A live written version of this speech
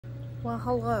Well,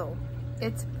 hello.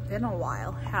 It's been a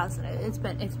while, hasn't it? It's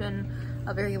been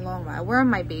a very long while. We're in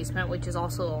my basement, which is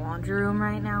also the laundry room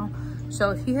right now.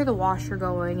 So if you hear the washer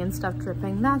going and stuff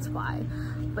dripping, that's why.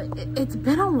 But it's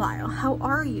been a while. How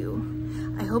are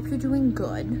you? I hope you're doing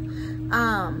good.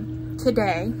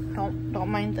 Today, don't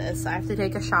mind this. I have to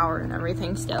take a shower and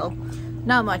everything still.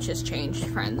 Not much has changed,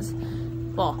 friends.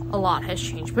 Well, a lot has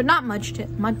changed, but not much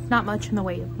in the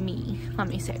way of me, let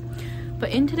me say.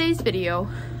 But in today's video,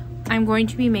 I'm going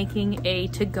to be making a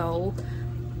to-go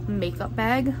makeup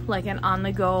bag, like an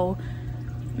on-the-go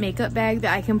makeup bag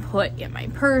that I can put in my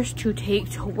purse to take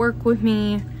to work with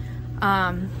me.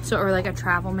 Or like a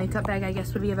travel makeup bag, I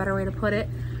guess would be a better way to put it.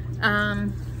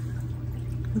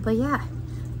 But yeah,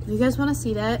 if you guys want to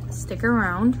see that, stick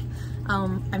around.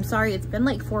 I'm sorry, it's been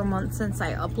like 4 months since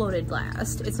I uploaded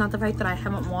last. It's not the fact that I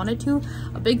haven't wanted to.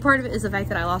 A big part of it is the fact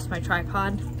that I lost my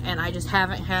tripod and I just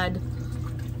haven't had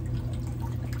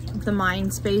the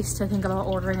mind space to think about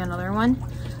ordering another one.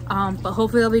 But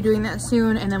hopefully I'll be doing that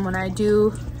soon, and then when I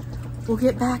do, we'll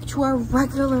get back to our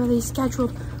regularly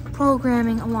scheduled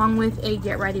programming along with a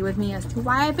get ready with me as to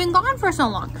why I've been gone for so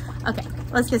long. Okay,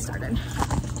 let's get started.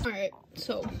 All right,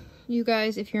 so you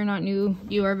guys, if you're not new,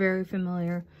 you are very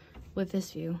familiar with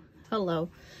this view. Hello.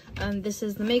 This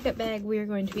is the makeup bag we are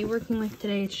going to be working with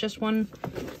today. It's just one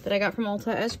that I got from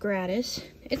Ulta as gratis.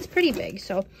 It's pretty big,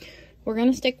 so we're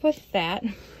gonna stick with that.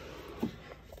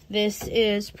 This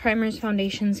is primers,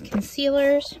 foundations,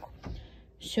 concealers.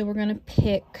 So we're gonna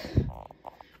pick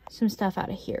some stuff out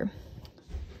of here.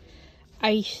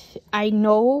 I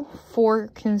know for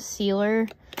concealer,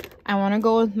 I wanna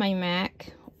go with my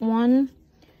MAC one,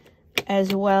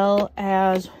 as well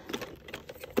as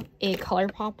a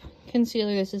ColourPop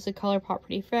concealer. This is a ColourPop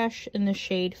Pretty Fresh in the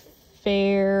shade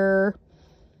Fair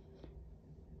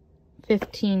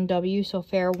 15W, so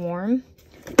Fair Warm.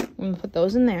 I'm gonna put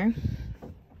those in there.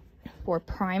 For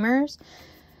primers,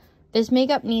 this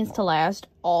makeup needs to last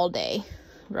all day,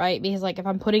 right? Because like if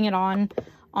I'm putting it on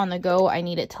the go, I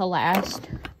need it to last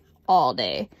all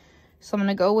day. So I'm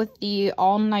gonna go with the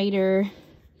All Nighter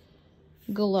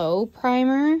Glow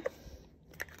Primer.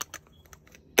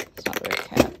 It's not the right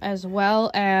cap. As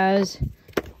well as,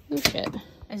 oh shit.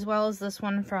 As well as this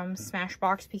one from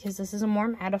Smashbox, because this is a more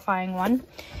mattifying one.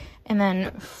 And then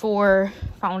for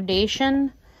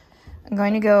foundation, I'm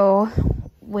going to go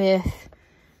with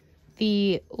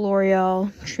the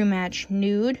L'Oreal True Match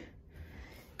Nude.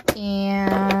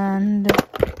 And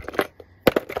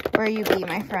where you be,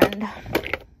 my friend?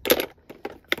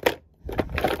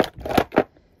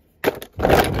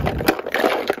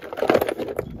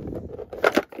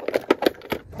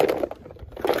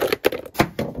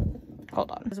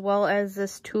 Hold on. As well as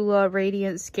this Tula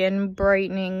Radiant Skin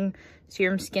Brightening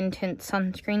Serum Skin Tint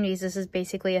Sunscreen. This is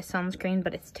basically a sunscreen,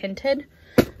 but it's tinted.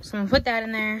 So I'm gonna put that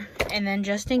in there, and then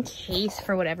just in case,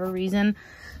 for whatever reason,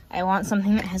 I want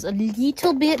something that has a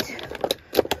little bit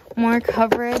more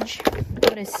coverage,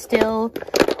 but is still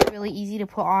really easy to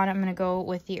put on, I'm gonna go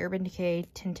with the Urban Decay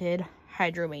Tinted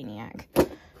Hydromaniac.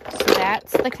 So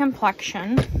that's the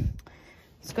complexion.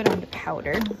 Let's go down to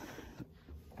powder.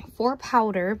 For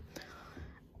powder,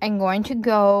 I'm going to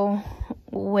go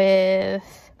with,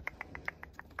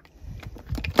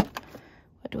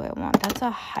 what do I want? That's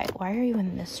a high. Why are you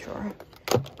in this drawer?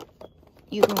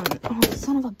 You going, oh,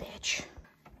 son of a bitch.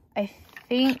 I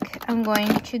think I'm going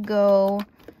to go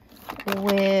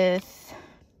with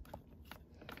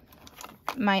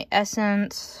my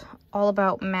Essence All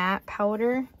About Matte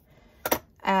powder,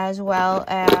 as well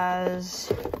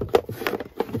as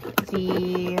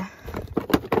the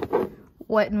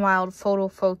Wet n Wild Photo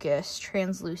Focus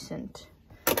Translucent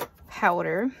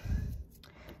powder.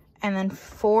 And then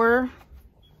for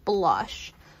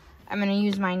blush, I'm going to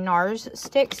use my NARS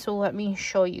stick, so let me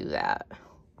show you that.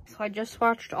 So I just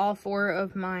swatched all 4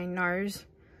 of my NARS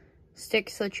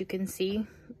sticks so that you can see.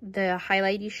 The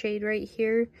highlighty shade right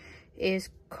here is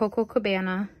Coco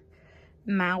Cabana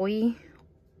Maui.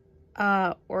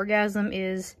 Orgasm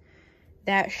is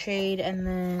that shade, and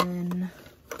then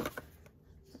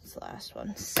what's the last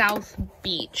one? South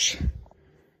Beach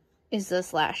is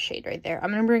this last shade right there.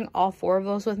 I'm gonna bring all 4 of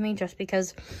those with me just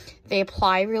because they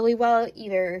apply really well,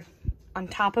 either on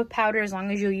top of powder as long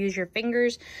as you use your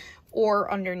fingers,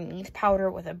 or underneath powder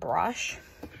with a brush.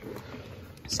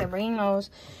 So I'm bringing those.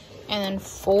 And then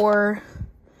for,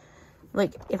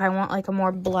 like, if I want like a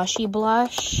more blushy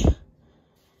blush,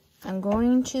 I'm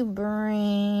going to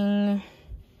bring,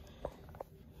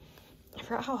 I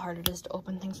forgot how hard it is to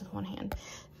open things with one hand.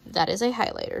 That is a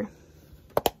highlighter.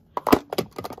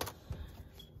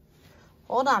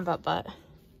 Hold on, butt.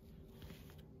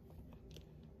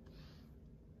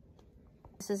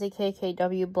 This is a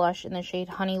KKW blush in the shade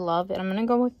Honey Love, and I'm going to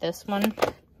go with this one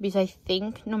because I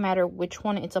think no matter which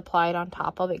one it's applied on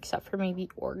top of, except for maybe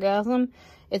Orgasm,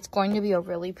 it's going to be a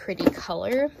really pretty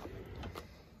color.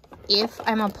 If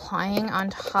I'm applying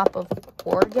on top of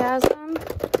Orgasm,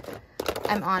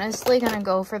 I'm honestly going to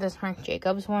go for this Marc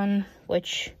Jacobs one,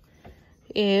 which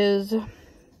is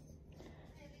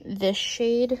this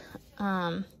shade.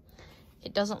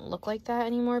 It doesn't look like that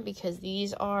anymore because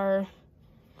these are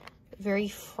very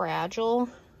fragile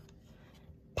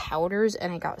powders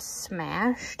and it got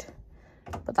smashed,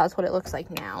 but that's what it looks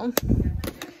like now.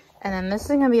 And then this is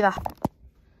gonna be the,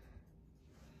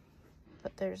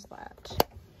 but there's that.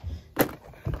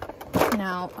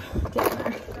 Now get in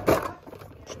there,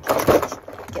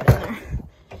 get in there.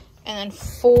 And then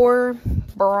for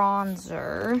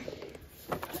bronzer,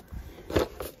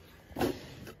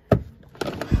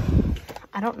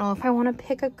 I don't know if I want to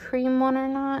pick a cream one or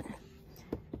not.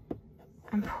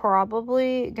 I'm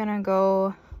probably gonna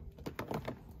go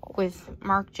with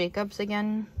Marc Jacobs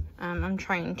again. I'm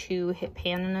trying to hit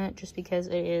pan in it just because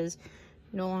it is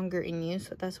no longer in use,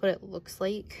 but that's what it looks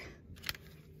like.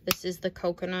 This is the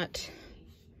coconut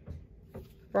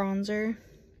bronzer,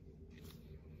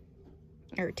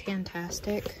 or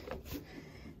Tantastic.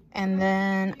 And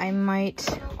then I might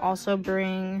also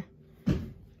bring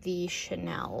the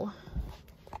Chanel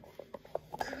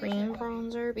cream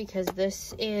bronzer because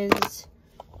this is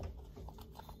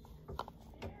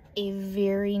a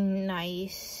very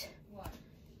nice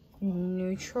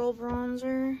neutral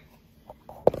bronzer.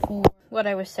 What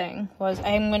I was saying was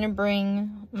I'm going to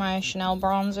bring my Chanel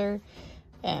bronzer.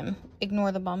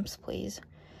 Ignore the bumps, please.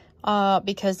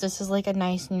 Because this is like a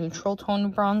nice neutral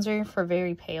tone bronzer for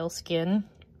very pale skin.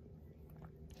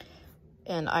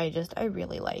 And I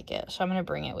really like it. So I'm going to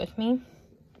bring it with me.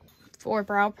 For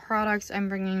brow products, I'm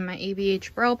bringing my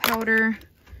ABH brow powder,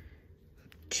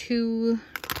 2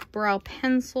 brow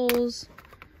pencils,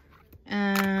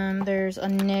 and there's a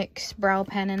NYX brow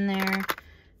pen in there,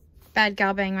 Bad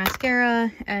Gal Bang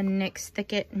mascara, and NYX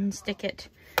Thick It and Stick It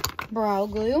brow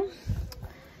glue.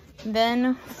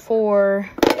 Then for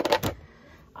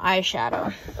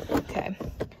eyeshadow, okay,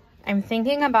 I'm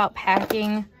thinking about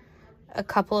packing a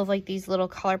couple of like these little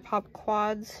ColourPop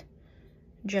quads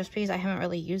just because I haven't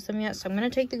really used them yet. So I'm going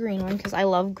to take the green one because I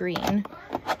love green.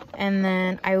 And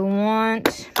then I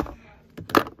want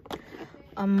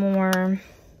a more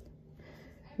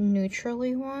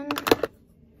neutrally one.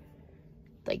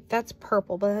 Like, that's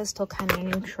purple, but that's still kind of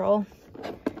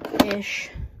neutral-ish.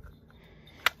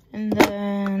 And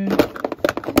then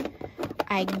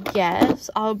I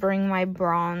guess I'll bring my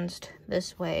bronzed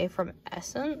This Way from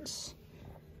Essence.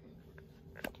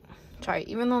 Sorry,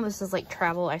 even though this is like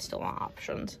travel, I still want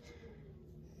options.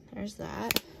 There's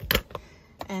that.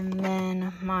 And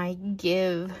then my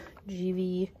Give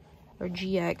GV or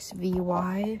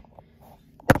GXVY. Oh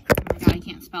my god, I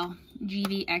can't spell.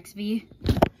 GVXV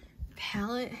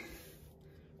palette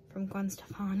from Gwen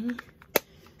Stefani.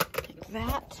 Like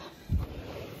that.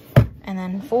 And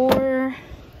then for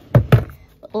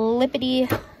lippity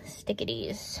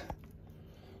stickities.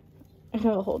 I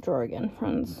have a whole drawer again,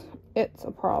 friends. It's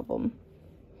a problem.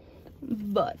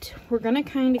 But we're gonna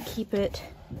kind of keep it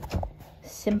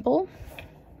simple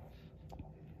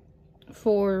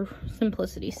for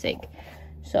simplicity's sake.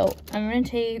 So I'm gonna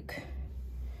take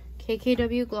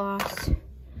KKW gloss,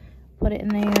 put it in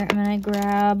there. I'm gonna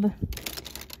grab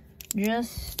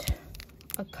just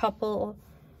a couple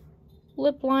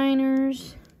lip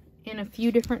liners in a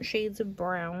few different shades of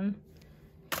brown.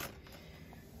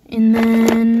 And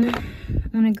then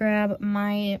I'm gonna grab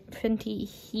my Fenty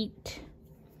Heat,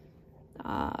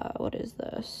 what is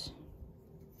this?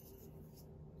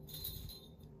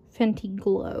 Fenty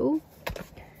Glow.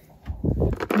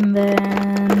 And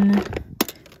then,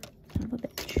 son of a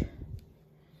bitch,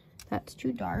 that's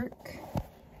too dark.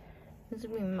 This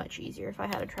would be much easier if I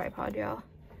had a tripod, y'all.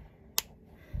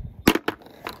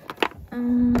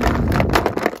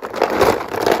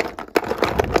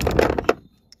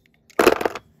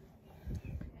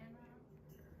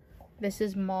 This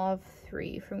is Mauve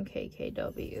 3 from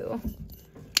KKW.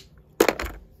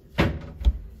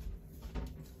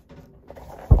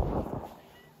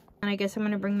 And I guess I'm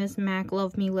going to bring this MAC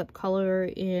Love Me lip color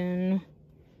in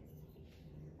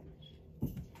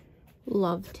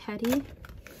Love Teddy.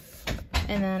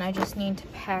 And then I just need to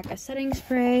pack a setting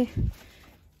spray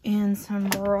and some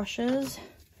brushes.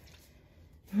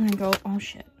 I'm going to go, oh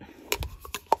shit,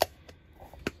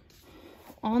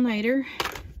 all-nighter.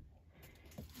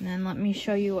 And then let me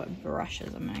show you what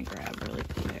brushes I'm going to grab really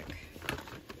quick.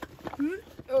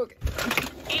 Okay.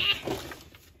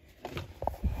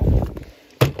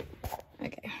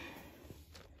 Okay.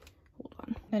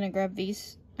 I'm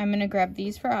gonna grab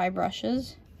these for eye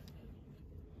brushes.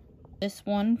 This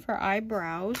one for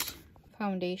eyebrows,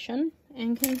 foundation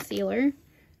and concealer,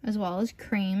 as well as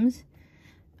creams.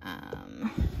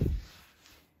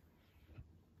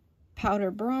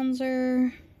 Powder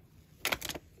bronzer.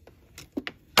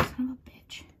 Son of a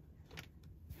bitch.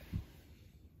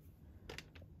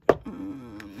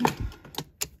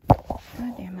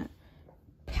 God damn it.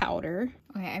 Powder.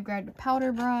 Okay, I grabbed a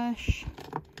powder brush.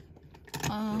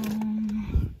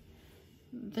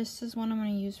 This is one I'm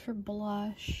going to use for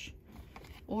blush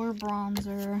or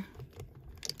bronzer.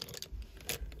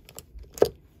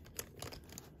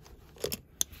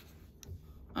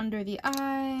 Under the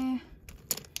eye.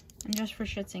 And just for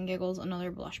shits and giggles, another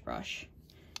blush brush.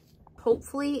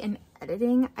 Hopefully in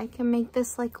editing, I can make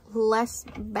this like less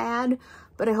bad,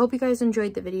 but I hope you guys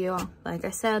enjoyed the video. Like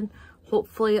I said,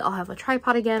 hopefully I'll have a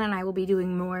tripod again and I will be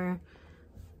doing more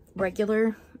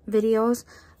regular videos.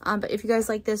 But if you guys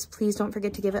like this, please don't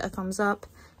forget to give it a thumbs up.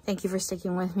 Thank you for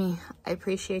sticking with me. I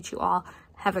appreciate you all.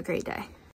 Have a great day.